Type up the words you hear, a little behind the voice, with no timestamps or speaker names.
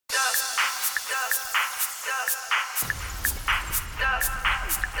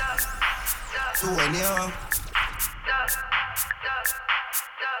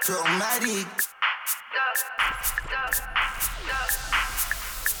Toniochromatic.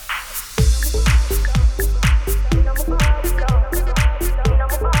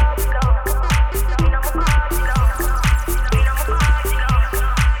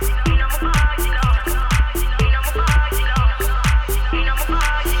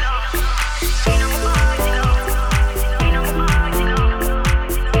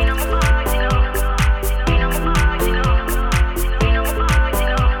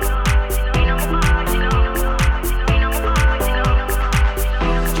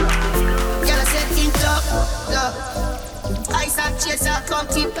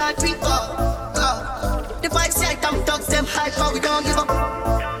 Keep that we go. The vibes say come thugs them hype, but we don't give up.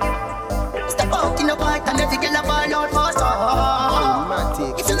 Step out in the white and every girl a ball out for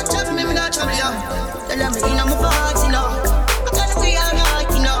some. If you not trouble me, me not trouble you. Tell them me in my vibes, you know. I gotta be alright,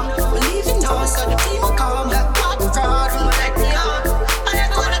 you know. We leaving now, so the team will come. Like what fraud, and let me out. I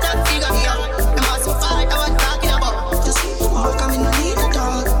never wanna that figure me out. The must fight, I was talking about. Just keep on coming, I need a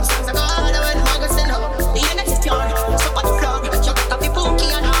dog. Songs I got out when the mugger send up. The energy's pure, so on the floor.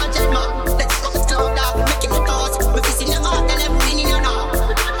 Pookie and all that man. Let's go to the club, dog. Making the toast. We visit them out, tell them we need you now.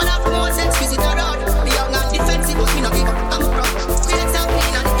 Man have more sex, visit the road. The young and defensive, but we no give up. I'm proud. We let's have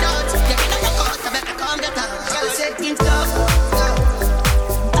clean on the clouds. You get like a coat, I better calm the town. Girl said things tough.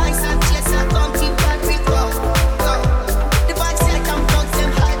 Ice and chase and come keep that we go. The vibes say come thugs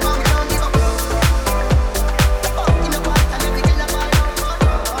them high, but we don't give up. The fuck in the white and every girl a ball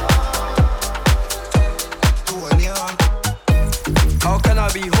out. How can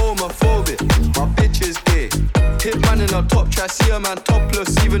I be homophobic? My bitch is gay. Hit man in a top try, see a man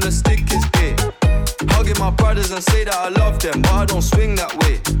topless, even the stick is gay. Hugging my brothers and say that I love them, but I don't swing that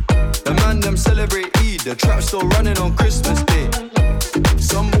way. The man them celebrate Eid, the trap still running on Christmas Day.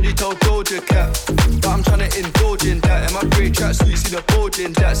 Somebody told Doja Cat that I'm tryna indulge in that. In my grey tracksuit, see the bulge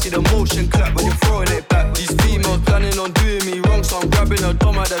in that. See the motion clap when you're throwing it back. These females planning on doing me wrong, so I'm grabbing a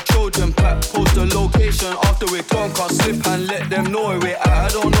dom at the Trojan pack. Post the location after we're gone, can't slip and let them know where we're at. I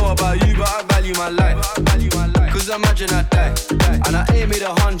don't know about you, but I value my life. Cause imagine I die, and I ain't made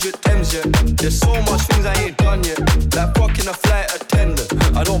 100 M's yet. There's so much things I ain't done yet, like fucking a flight attendant.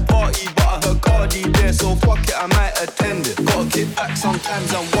 I don't party, but I heard Cardi there, so fuck it, I might attend it. Gotta kick back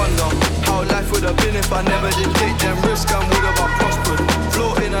sometimes and wonder how life would have been if I never did take them risks and would have I prospered.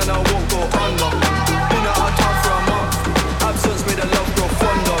 Floating and I won't go under. Been out of town for a month. Absence made the love grow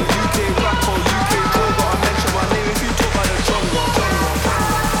fonder. UK rapper, UK pro, gotta mention my name if you talk about the jungle.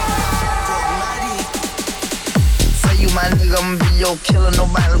 Say you my nigga, I'ma be your killer.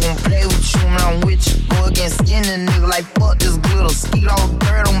 Nobody gon' play with you when I'm with you. Go against skinny nigga like fuck this glitter. Skeet all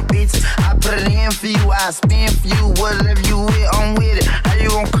dirt on bitches. I put it in for you, I spin for you. Whatever you with, I'm with it. How you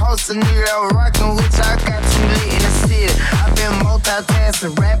gon' cost a nigga that was rockin' with you? I got you lit in the city. I been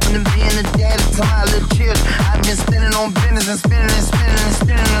multitasking, rapping and being a daddy to my little children. I been spinning on business and spinning and spinning and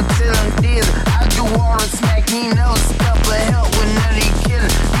spinning until I'm dizzy. I do all the smack, he never stop for help with none of these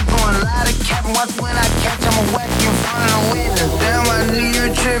killers. You going a lot of capping, watch when I catch, I'ma whack you in front of the witness. Damn, I knew you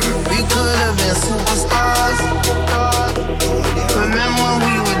were tripping. We could've been superstars. Remember when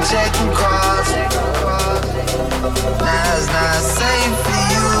we were jacking cars? Now it's not safe for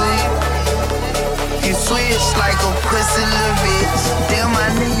you. You switch like a pussy little bitch. Damn, I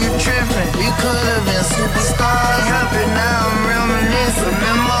knew you tripping. We could've been superstars. But now I'm reminiscing.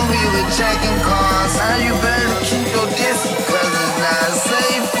 Remember we were jacking cars. Now you better keep your distance, cause it's not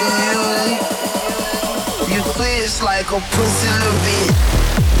safe for you. You switch like a pussy little bitch.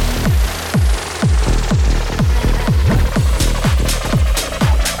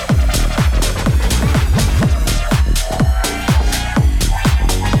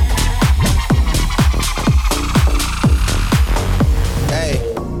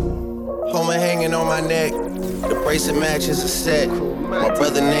 Bracelet matches a set. My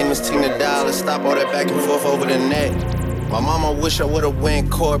brother name is Tina Dollar. Stop all that back and forth over the net. My mama wish I would've went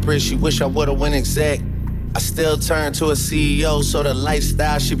corporate. She wish I would've went exec. I still turn to a CEO, so the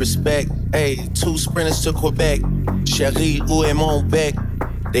lifestyle she respect. Hey, 2 sprinters to Quebec. Chérie, où est mon bec?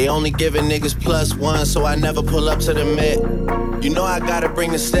 They only giving niggas +1, so I never pull up to the Met. You know I gotta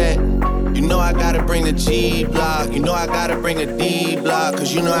bring the set. You know I gotta bring the G block. You know I gotta bring the D block.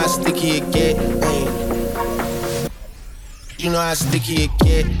 Cause you know how sticky it get. Hey. You know how sticky it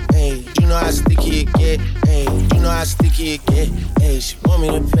get, hey. You know how sticky it get, hey. You know how sticky it get, hey. She want me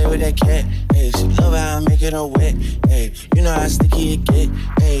to play with that cat, hey. She love how I make it all wet, hey. You know how sticky it get,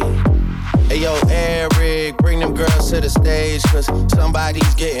 hey. Hey yo, Eric, bring them girls to the stage, cause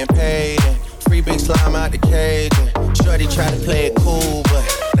somebody's getting paid. And free big slime out the cage. And shorty tried to play it cool, but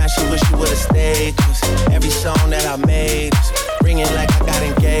now she wish she would've stayed. Cause every song that I made is ringing like I got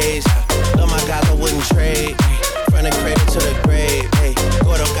engaged. Love my guys, I wouldn't trade. From the cradle to the grave. Hey,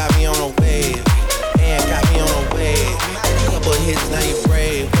 Gordo got me on a wave. And got me on a wave. Couple hits, now you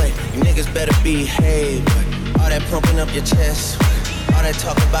brave. But you niggas better behave. All that pumping up your chest. All that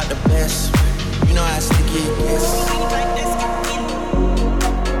talk about the best. You know how sticky it gets.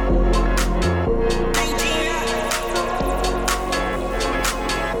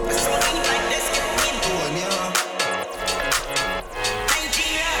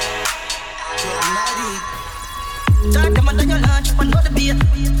 Start them under your lunch, one more the beer.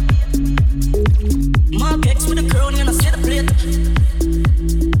 More cakes with a crony and I set a plate.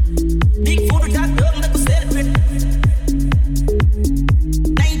 Big food with that dog, let us celebrate.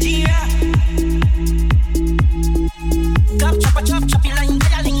 Nigeria. Top chop, choppy line,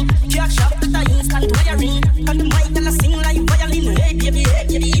 violin. Jack shop, the instant wiring. Can the mic and I sing like violin. Hey baby,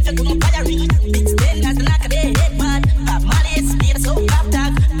 if you come firing. Big stand as the knock of the head, man. Pop Molly, it's speed, so pop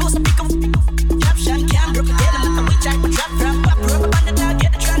tag. Post a pick up. Caption, cam, broke it down. Jack, drop, pop, rubber band the dog,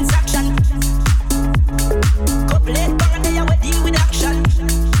 get the transaction. Couple it, bang, and they are deal with action.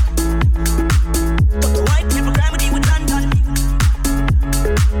 But the white people crime, we deal with London.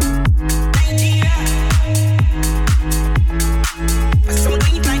 Nigeria. But some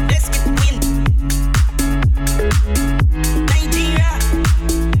lead like this get win. Nigeria.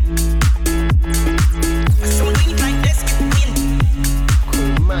 But some lead like this get win.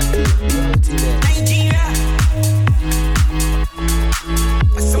 Nigeria.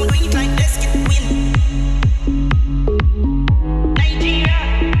 But some lead like this get win. Nigeria.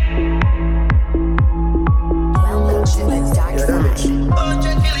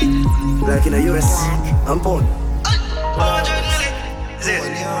 Like in the US, I'm born.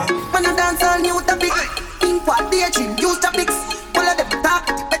 When I dance all new topic, import daydream, use topics. Full of them talk,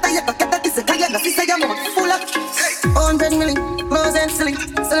 better you go get that this again. The sister you want full of 100 million, clothes and silly.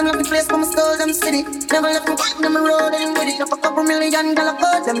 Sell them love the place from my stores and city. Never left me back on the road and with it. Up a couple $1 million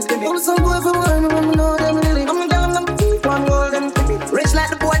birds them skinny. I'm so good for one, I know them lily. I'm down them teeth, one gold and tippy. Rich like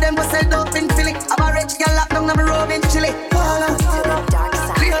the boy, them was sell dope in Philly. I'm a rich girl locked down on the road in Chile.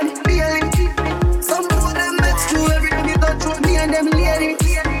 Some of them bets through everything you go through. Me and them lady.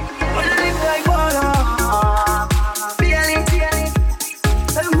 When I live like baller, feeling.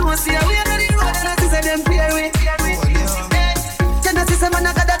 Tell them no see we are on the road and I see them fear we. Genesis man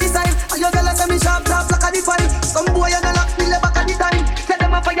I got that design. And your girl say me sharp like a define. Some boy on the lock still back at the time. Tell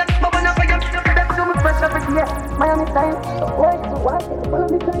them I fire, but when I fire, them do me fresh up in here. Miami style, what? Follow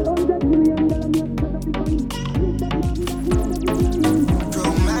me style, $100 million.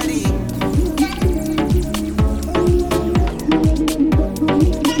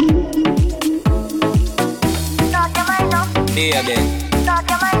 Hey again.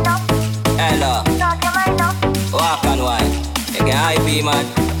 Hello. Walk and wine. You can hype me, man.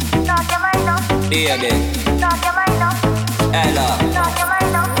 Hey again. Hello.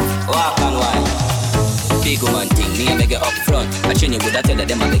 Walk and wine. Big woman thing, me a make it up front. I train you with a tell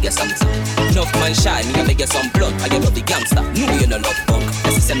them I make you something. Enough man shy, me a make you some blunt. I love the gangster, no you no love punk.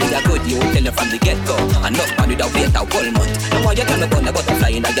 Necessarily a good, you tell you from the get-go. Enough man with a wait a whole month. Now why you turn up on the butterfly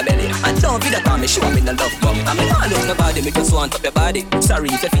in your belly? And don't be the time me show me the love bump. I mean I love nobody, me just want up your body. Sorry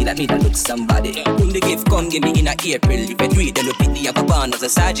if you feel like me that look somebody. When the gift come, give me in a April. If you read, then you pick me up a band as a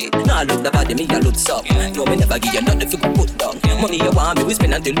sergeant. Now look the body, me a look soft. No me never give you nothing if you could put down. Money you want me, we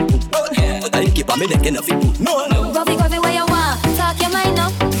spend until you put down. But I keep on me neck enough you put no. Coffee, where you want, talk your mind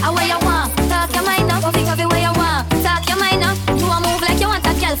up. I where you want, talk your mind up. Coffee, where you want, talk your mind up. You want move like you want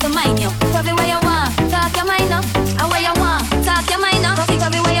a girl to mind you. Coffee, where you want, talk your mind up. I where you want, talk your mind up. Coffee,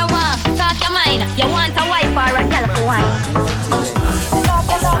 where you want, talk your mind. You want a wife or a girl to wine.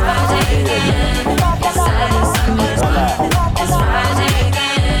 It's Friday again. It's Friday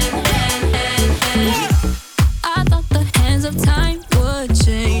again. I thought the hands of time would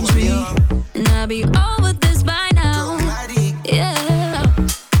change me, and I'll be over this by now. Yeah,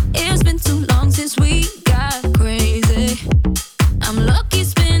 it's been too long since we got crazy. I'm lucky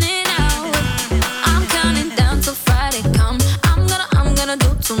spinning out. I'm counting down till Friday come. I'm gonna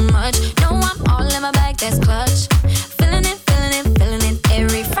do too much. No, I'm all in my bag, that's clutch. Feeling it.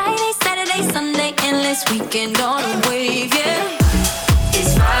 Every Friday, Saturday, Sunday, endless weekend on a wave, yeah.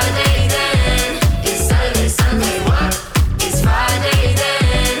 It's Friday then. It's Saturday, Sunday, what? It's Friday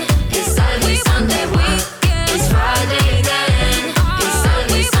then. It's Saturday, Sunday, what? It's Friday then. It's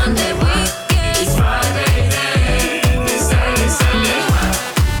Saturday, Sunday, what? It's Friday then. It's Saturday, Sunday, what?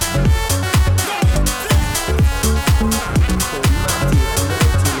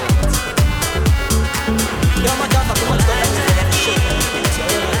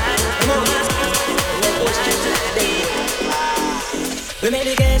 make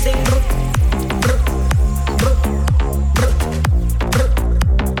the girls sing. Brr, brr, brr, brr, brr,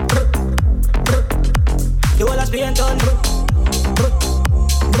 brr, brr. The whole has been done. Brr, brr,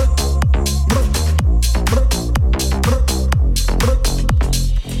 brr, brr, brr, brr, brr.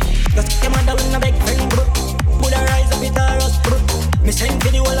 Just come on down in a big friend. Brr, put a rise up with a rust. Brr, me sing for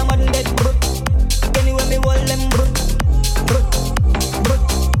the whole of modern dead. Brr, anyway me hold them. Brr, brr, brr,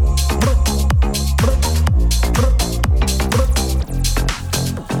 brr, brr, brr, brr.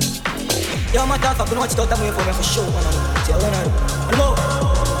 Yo, my dog, I'm watch out for me for sure. See, I wanna know.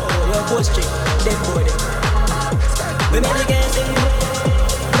 Oh, your coach chick, dead boy there. We make the girls sing.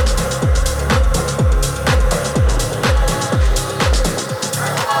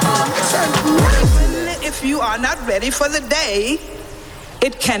 If you are not ready for the day,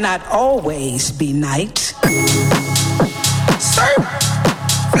 it cannot always be night. Sir,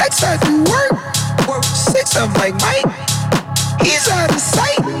 flex I do work 6 of like Mike. He's out of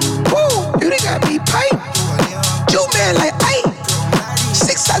sight. Woo, you done got me pipe. You man like Ike.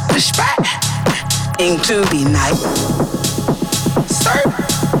 6 at the spot. Into the night. Sir,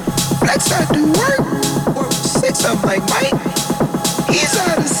 flex I do work 6 of like Mike. He's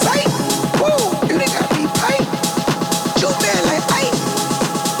out of sight. Woo, you done got me pipe. You man like Ike.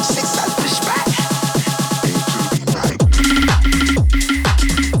 6 at the spot.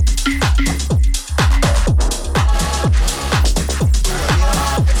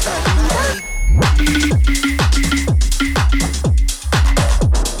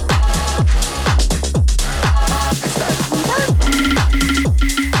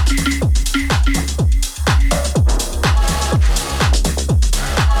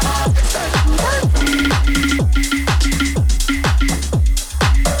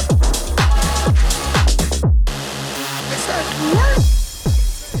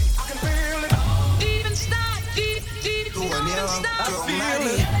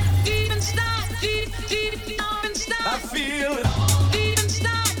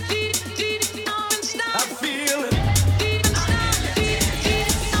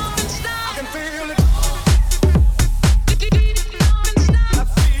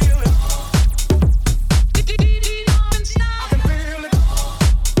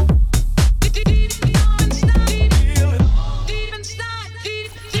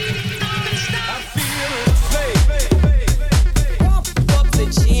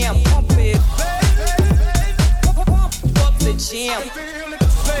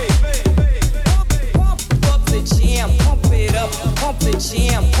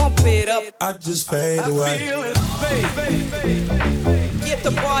 I just fade away. Get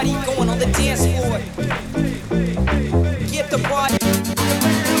the party going on the dance floor. Get the party.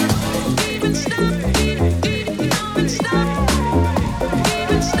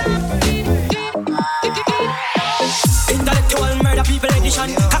 Intellectual murder people edition.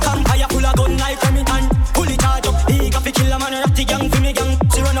 A campfire full of gun like Remington. Pull it charge up. He got to kill a man. Ratty gang for me gang.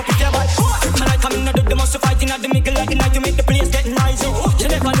 So run up with your bad. Man I come in the they must fight in the middle like the night to make the place get noisy. You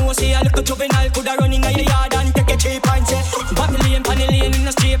never know say a little juvenile coulda run in your yard and take a cheap and say Babylon, Panellian in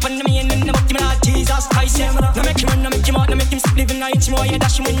the street and the main in the muck, man, Jesus Christ, yeah. No make him run, no make him out, no make him sleep living night more, yeah,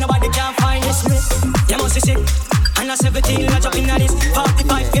 dash him when nobody can find this me. You must be sick, and a 17, I jump in at this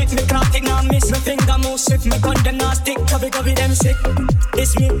 45 hit, me craft it, now miss. My finger move swift, me gun them now stick, cover them sick.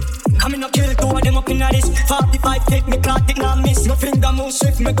 This me, I'm in a kill, 2 of them up in at this 45 hit, me craft it, now miss. My finger move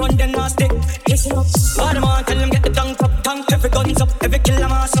swift, me gun them now stick. Listen up, all them on, tell them get the dunk up, dunk every guns up, every killer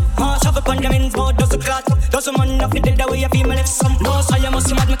mass up. March up upon them ends, more does the clot up. Does a man up, it did the way I feel my left some. No, so you must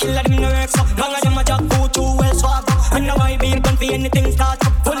see mad, me kill them in the works up. Long of them a jack, go too well swag up. And now I be gun for anything start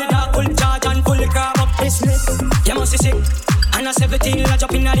up. Full it dark, full charge and full grab up. This me, you must be sick. And a 17, I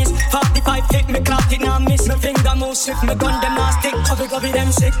jump in at this 45 hit, me craft it, now miss. My finger move swift, me gun them now stick. Cover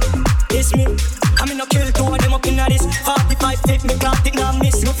them sick. This me, I'm in a kill, 2 of them up in at this 45 hit, me craft it, now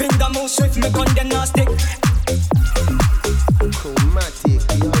miss. My finger move swift, me gun them now stick.